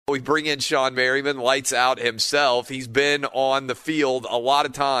We bring in Shawne Merriman, lights out himself. He's been on the field a lot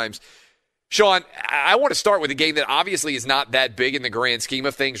of times. Shawne, I want to start with a game that obviously is not that big in the grand scheme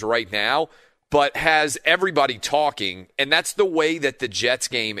of things right now, but has everybody talking, and that's the way that the Jets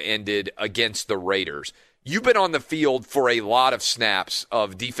game ended against the Raiders. You've been on the field for a lot of snaps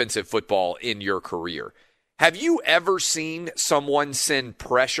of defensive football in your career. Have you ever seen someone send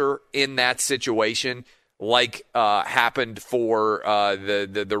pressure in that situation like happened for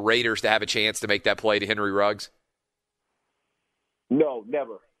the Raiders to have a chance to make that play to Henry Ruggs? No,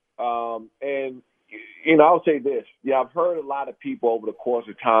 never. And, you know, I'll say this. Yeah, I've heard a lot of people over the course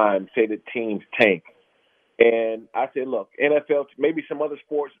of time say that teams tank. And I say, look, NFL, maybe some other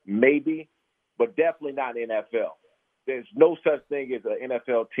sports, maybe, but definitely not NFL. There's no such thing as an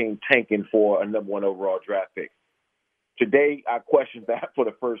NFL team tanking for a number one overall draft pick. Today, I questioned that for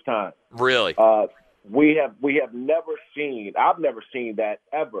the first time. Really? We have never seen, I've never seen that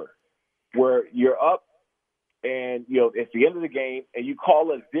ever, where you're up and, you know, it's the end of the game and you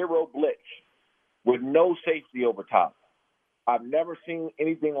call a zero blitz with no safety over top. I've never seen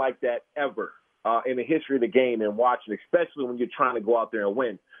anything like that ever in the history of the game and watching, especially when you're trying to go out there and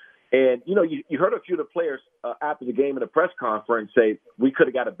win. And, you know, you heard a few of the players after the game in the press conference say, we could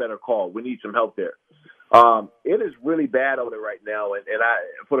have got a better call. We need some help there. It is really bad over there right now. And I,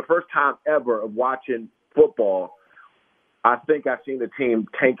 for the first time ever of watching football, I think I've seen the team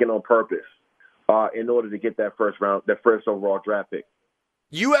tanking on purpose in order to get that first overall draft pick.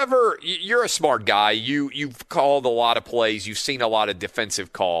 You're a smart guy. You've called a lot of plays. You've seen a lot of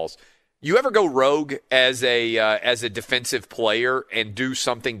defensive calls. You ever go rogue as a defensive player and do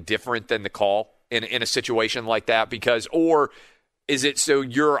something different than the call in a situation like that? Or is it so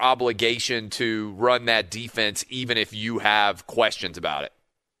your obligation to run that defense even if you have questions about it?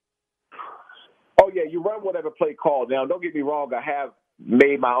 Oh, yeah, you run whatever play call. Now, don't get me wrong, I have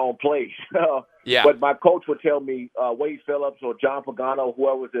made my own plays. Yeah. But my coach would tell me, Wade Phillips or John Pagano,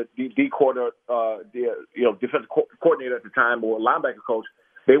 whoever was the defensive coordinator at the time or linebacker coach,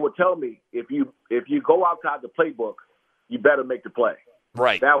 they would tell me, if you go outside the playbook, you better make the play.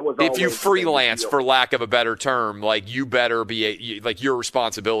 Right. That was if you freelance, for lack of a better term, like you better be like your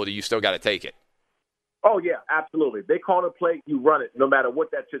responsibility. You still got to take it. Oh yeah, absolutely. They call a play, you run it, no matter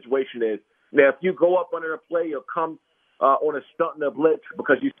what that situation is. Now, if you go up under a play or come on a stunt and a blitz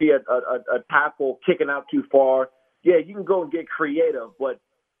because you see a tackle kicking out too far, yeah, you can go and get creative. But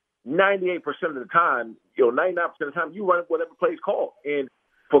 98% of the time, 99% of the time, you run whatever play's called. And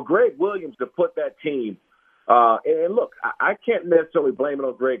for Greg Williams to put that team, and look, I can't necessarily blame it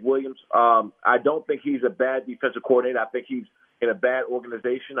on Greg Williams. I don't think he's a bad defensive coordinator. I think he's in a bad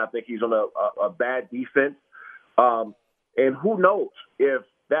organization. I think he's on a bad defense. And who knows if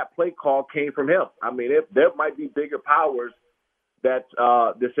that play call came from him. I mean, there might be bigger powers that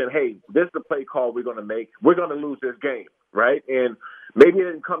said, hey, this is the play call we're going to make. We're going to lose this game, right? And maybe it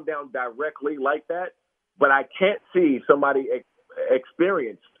didn't come down directly like that, but I can't see somebody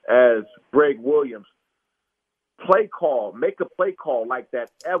experienced as Greg Williams make a play call like that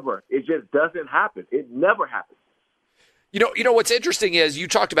ever. It just doesn't happen. It never happens. You know what's interesting is you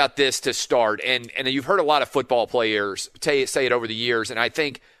talked about this to start, and you've heard a lot of football players say it over the years, and I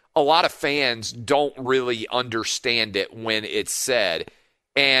think a lot of fans don't really understand it when it's said,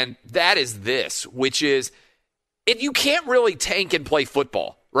 and that is this, which is you can't really tank and play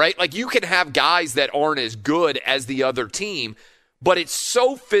football, right? Like you can have guys that aren't as good as the other team, but it's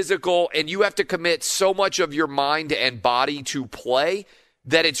so physical, and you have to commit so much of your mind and body to play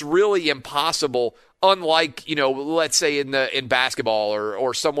that it's really impossible. Unlike, let's say in basketball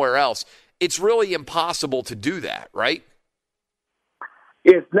or somewhere else, it's really impossible to do that, right?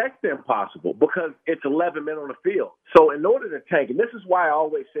 It's next to impossible because it's 11 men on the field. So in order to tank, and this is why I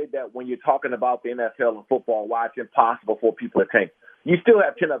always say that when you're talking about the NFL and football, why it's impossible for people to tank. You still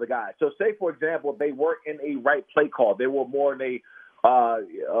have 10 other guys. So say, for example, they weren't in a right play call. They were more in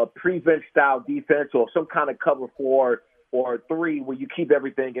a prevent style defense or some kind of cover 4 or 3 where you keep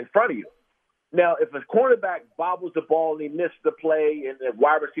everything in front of you. Now, if a cornerback bobbles the ball and he misses the play and the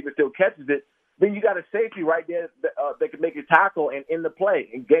wide receiver still catches it, then you got a safety right there that can make a tackle and end the play.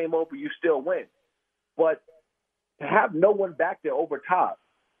 And game over, you still win. But to have no one back there over top,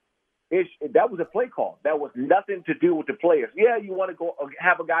 that was a play call. That was nothing to do with the players. Yeah, you want to go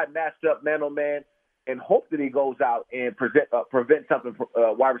have a guy matched up man-on-man and hope that he goes out and prevent something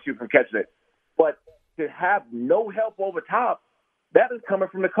wide receiver from catching it. But to have no help over top, that is coming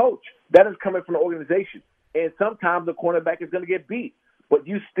from the coach. That is coming from the organization. And sometimes the cornerback is going to get beat. But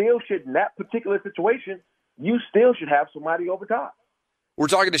you still should, in that particular situation, you still should have somebody over top. We're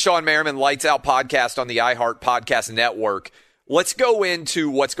talking to Shawne Merriman, Lights Out Podcast on the iHeart Podcast Network. Let's go into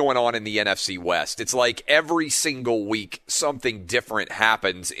what's going on in the NFC West. It's like every single week something different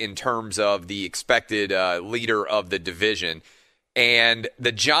happens in terms of the expected leader of the division. And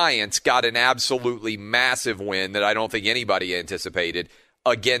the Giants got an absolutely massive win that I don't think anybody anticipated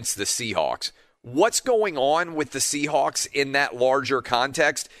against the Seahawks. What's going on with the Seahawks in that larger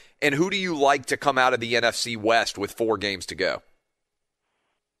context? And who do you like to come out of the NFC West with 4 games to go?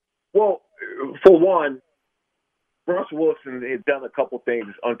 Well, for one, Russell Wilson has done a couple things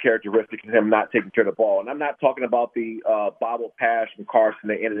uncharacteristic of him not taking care of the ball. And I'm not talking about the bobble pass from Carson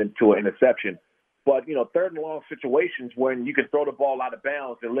that ended into an interception. But, third and long situations when you can throw the ball out of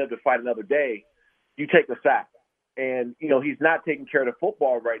bounds and live to fight another day, you take the sack. And, he's not taking care of the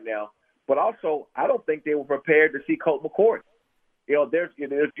football right now. But also, I don't think they were prepared to see Colt McCoy. You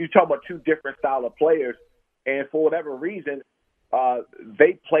talk about 2 different style of players. And for whatever reason,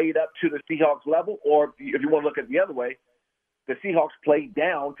 they played up to the Seahawks level, or if you want to look at it the other way, the Seahawks played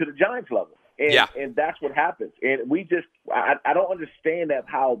down to the Giants level. And that's what happens. And I don't understand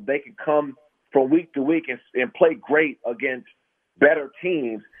how they can come from week to week and play great against better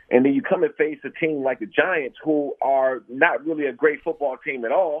teams, and then you come and face a team like the Giants, who are not really a great football team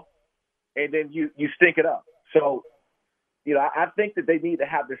at all, and then you stink it up. So, I think that they need to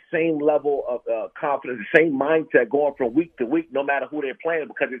have the same level of confidence, the same mindset going from week to week, no matter who they're playing,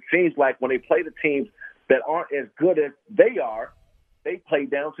 because it seems like when they play the teams that aren't as good as they are, they play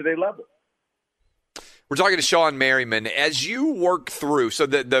down to their level. We're talking to Shawne Merriman. As you work through, so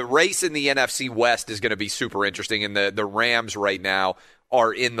the race in the NFC West is going to be super interesting, and the Rams right now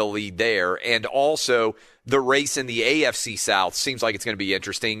are in the lead there. And also the race in the AFC South seems like it's going to be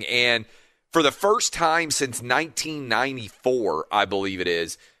interesting. And for the first time since 1994, I believe it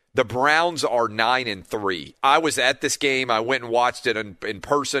is, the Browns are 9-3. I was at this game. I went and watched it in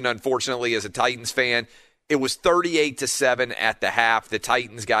person, unfortunately, as a Titans fan. It was 38-7 at the half. The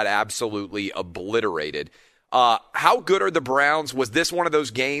Titans got absolutely obliterated. How good are the Browns? Was this one of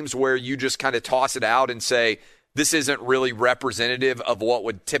those games where you just kind of toss it out and say, this isn't really representative of what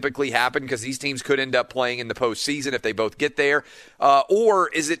would typically happen because these teams could end up playing in the postseason if they both get there? Or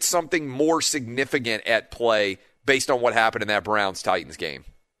is it something more significant at play based on what happened in that Browns-Titans game?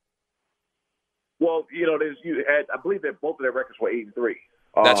 Well, I believe that both of their records were 8-3.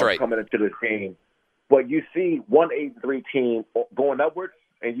 That's right. Coming into this game. But you see one 8-3 team going upwards,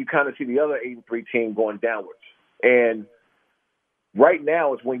 and you kind of see the other 8-3 team going downwards. And right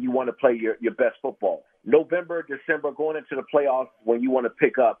now is when you want to play your best football. November, December, going into the playoffs, when you want to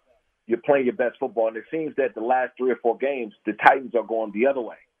pick up, you're playing your best football. And it seems that the last 3 or 4 games, the Titans are going the other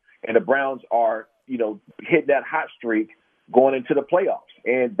way. And the Browns are, hitting that hot streak going into the playoffs.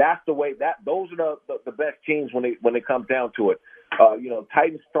 And that's the way those are the best teams when it comes down to it.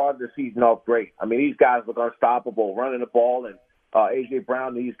 Titans started the season off great. I mean, these guys look unstoppable, running the ball, and A.J.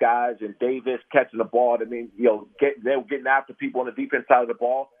 Brown, these guys, and Davis catching the ball. I mean, they were getting after people on the defense side of the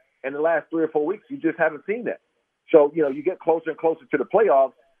ball. And the last 3 or 4 weeks, you just haven't seen that. So, you get closer and closer to the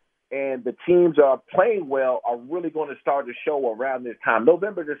playoffs, and the teams are playing well are really going to start to show around this time.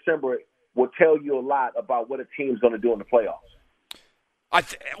 November, December will tell you a lot about what a team's going to do in the playoffs.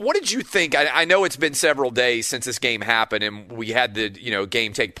 What did you think? I know it's been several days since this game happened, and we had the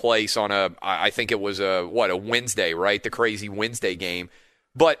game take place on I think it was a Wednesday, right? The crazy Wednesday game.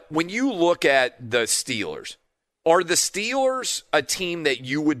 But when you look at the Steelers, are the Steelers a team that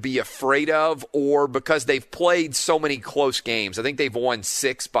you would be afraid of, or because they've played so many close games, I think they've won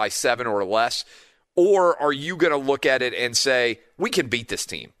 6 by 7 or less, or are you going to look at it and say, we can beat this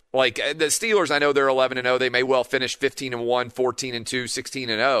team? Like the Steelers, I know they're 11-0. They may well finish 15-1, 14-2,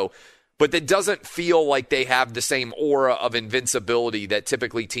 16-0, but it doesn't feel like they have the same aura of invincibility that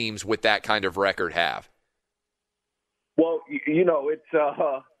typically teams with that kind of record have. Well,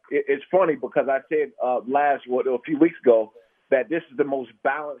 it's funny because I said a few weeks ago that this is the most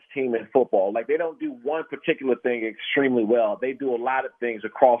balanced team in football. Like, they don't do one particular thing extremely well. They do a lot of things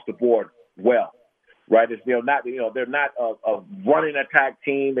across the board well. Right, they're not a running attack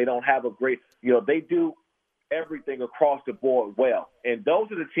team. They don't have a great, they do everything across the board well. And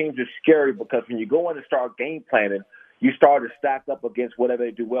those are the teams that are scary because when you go in and start game planning, you start to stack up against whatever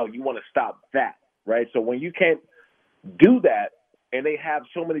they do well. You want to stop that, right? So when you can't do that, and they have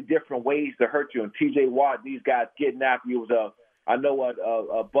so many different ways to hurt you, and T.J. Watt, these guys getting after you I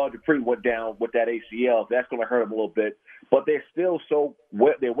know Bud Dupree went down with that ACL. That's going to hurt him a little bit. But they're still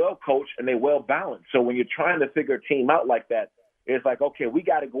they're well coached and they're well balanced. So when you're trying to figure a team out like that, it's like, okay, we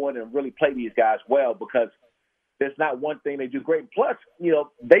got to go in and really play these guys well because there's not one thing they do great. Plus,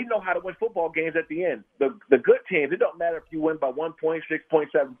 they know how to win football games at the end. The good teams, it don't matter if you win by 1 point, 6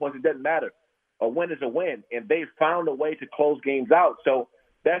 points, 7 points. It doesn't matter. A win is a win, and they found a way to close games out. So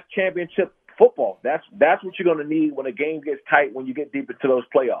that's championship football. That's what you're going to need when a game gets tight, when you get deep into those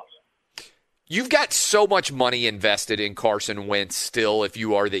playoffs. You've got so much money invested in Carson Wentz still if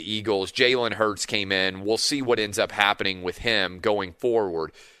you are the Eagles. Jalen Hurts came in. We'll see what ends up happening with him going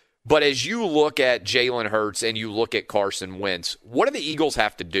forward. But as you look at Jalen Hurts and you look at Carson Wentz, what do the Eagles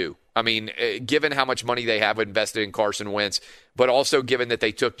have to do? I mean, given how much money they have invested in Carson Wentz, but also given that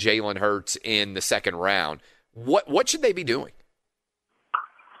they took Jalen Hurts in the second round, what should they be doing?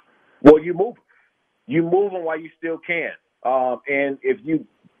 Well, you move. You move them while you still can. And if you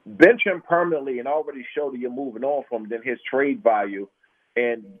bench him permanently and already show that you're moving on from him, then his trade value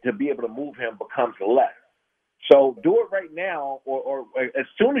and to be able to move him becomes less. So do it right now or as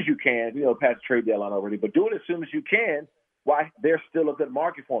soon as you can, past the trade deadline already, but do it as soon as you can while there's still a good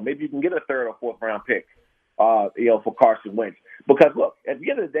market for him. Maybe you can get a third or fourth round pick, for Carson Wentz. Because, look, at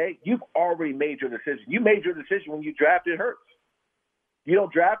the end of the day, you've already made your decision. You made your decision when you drafted Hurts. You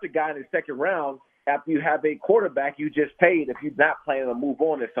don't draft a guy in the second round after you have a quarterback you just paid if you're not planning to move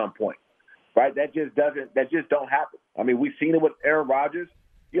on at some point, right? That just don't happen. I mean, we've seen it with Aaron Rodgers.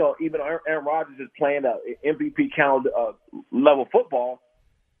 Even Aaron Rodgers is playing a MVP caliber level football.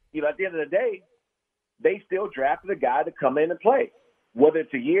 At the end of the day, they still drafted a guy to come in and play. Whether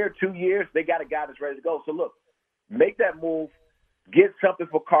it's a year, 2 years, they got a guy that's ready to go. So, look, make that move, get something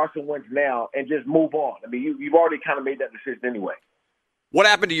for Carson Wentz now, and just move on. I mean, you've already kind of made that decision anyway. What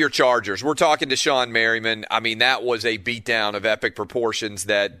happened to your Chargers? We're talking to Sean Merriman. I mean, that was a beatdown of epic proportions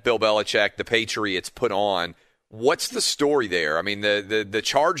that Bill Belichick, the Patriots, put on. What's the story there? I mean, the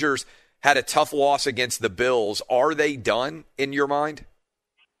Chargers had a tough loss against the Bills. Are they done in your mind?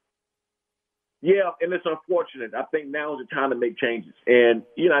 Yeah, and it's unfortunate. I think now is the time to make changes. And,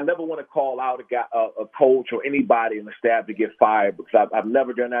 I never want to call out a coach or anybody in the staff to get fired because I've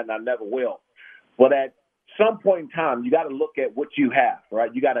never done that and I never will. But at some point in time, you got to look at what you have,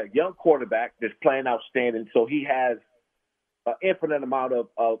 right? You got a young quarterback that's playing outstanding, so he has an infinite amount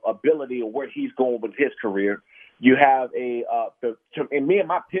of ability of where he's going with his career. You have in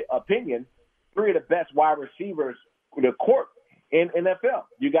my opinion, three of the best wide receivers in the court in NFL.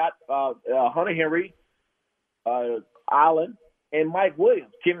 You got Hunter Henry, Allen, and Mike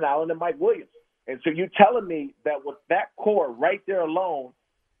Williams, Keenan Allen and Mike Williams. And so you're telling me that with that core right there alone,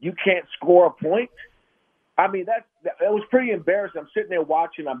 you can't score a point? I mean, it was pretty embarrassing. I'm sitting there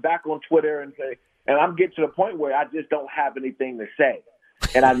watching. I'm back on Twitter, and I'm getting to the point where I just don't have anything to say.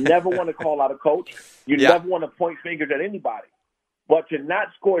 And I never want to call out a coach. You never want to point fingers at anybody. But to not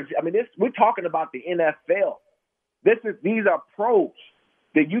score, we're talking about the NFL. These are pros.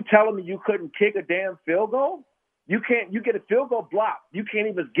 That you telling me you couldn't kick a damn field goal? You get a field goal block. You can't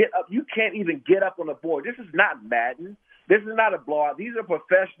even get up. You can't even get up on the board. This is not Madden. This is not a blowout. These are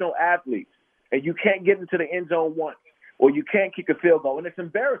professional athletes. And you can't get into the end zone once, or you can't kick a field goal, and it's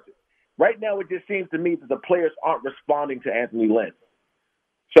embarrassing. Right now, it just seems to me that the players aren't responding to Anthony Lynn.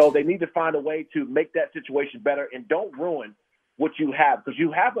 So they need to find a way to make that situation better and don't ruin what you have, because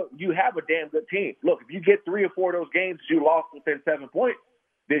you have a damn good team. Look, if you get 3 or 4 of those games that you lost within 7 points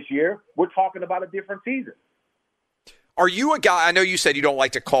this year, we're talking about a different season. Are you a guy? I know you said you don't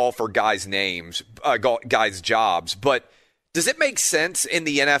like to call for guys' names, guys' jobs, but does it make sense in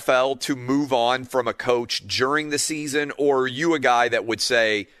the NFL to move on from a coach during the season, or are you a guy that would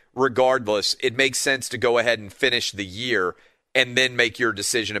say, regardless, it makes sense to go ahead and finish the year and then make your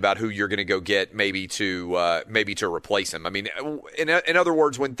decision about who you're going to go get, maybe to replace him? I mean, in other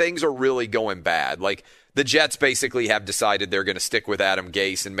words, when things are really going bad, like the Jets basically have decided they're going to stick with Adam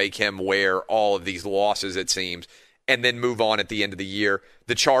Gase and make him wear all of these losses, it seems, and then move on at the end of the year.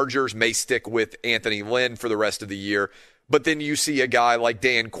 The Chargers may stick with Anthony Lynn for the rest of the year, but then you see a guy like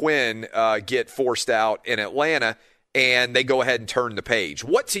Dan Quinn get forced out in Atlanta, and they go ahead and turn the page.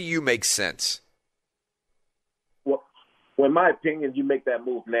 What to you makes sense? Well, in my opinion, you make that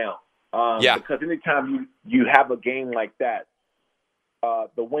move now. Because anytime you have a game like that,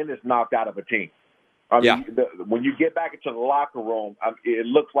 the wind is knocked out of a team. When you get back into the locker room, it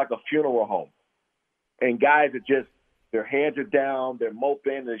looks like a funeral home. And guys are just, their heads are down, they're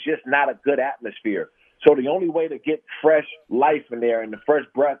moping, there's just not a good atmosphere. So the only way to get fresh life in there and the fresh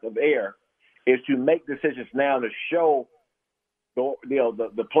breath of air is to make decisions now to show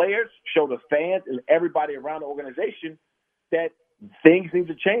the players, show the fans, and everybody around the organization that things need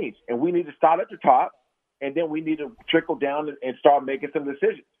to change. And we need to start at the top, and then we need to trickle down and start making some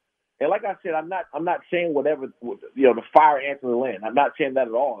decisions. And like I said, I'm not saying whatever, to fire Anthony Lynn. I'm not saying that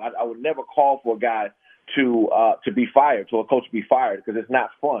at all. I would never call for a guy to be fired, to a coach to be fired, because it's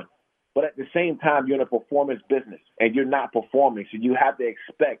not fun. But at the same time, you're in a performance business, and you're not performing, so you have to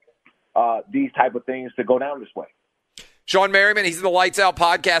expect these type of things to go down this way. Shawne Merriman, he's in the Lights Out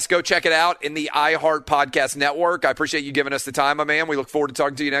podcast. Go check it out in the iHeart Podcast Network. I appreciate you giving us the time, my man. We look forward to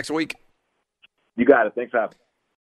talking to you next week. You got it. Thanks for having me.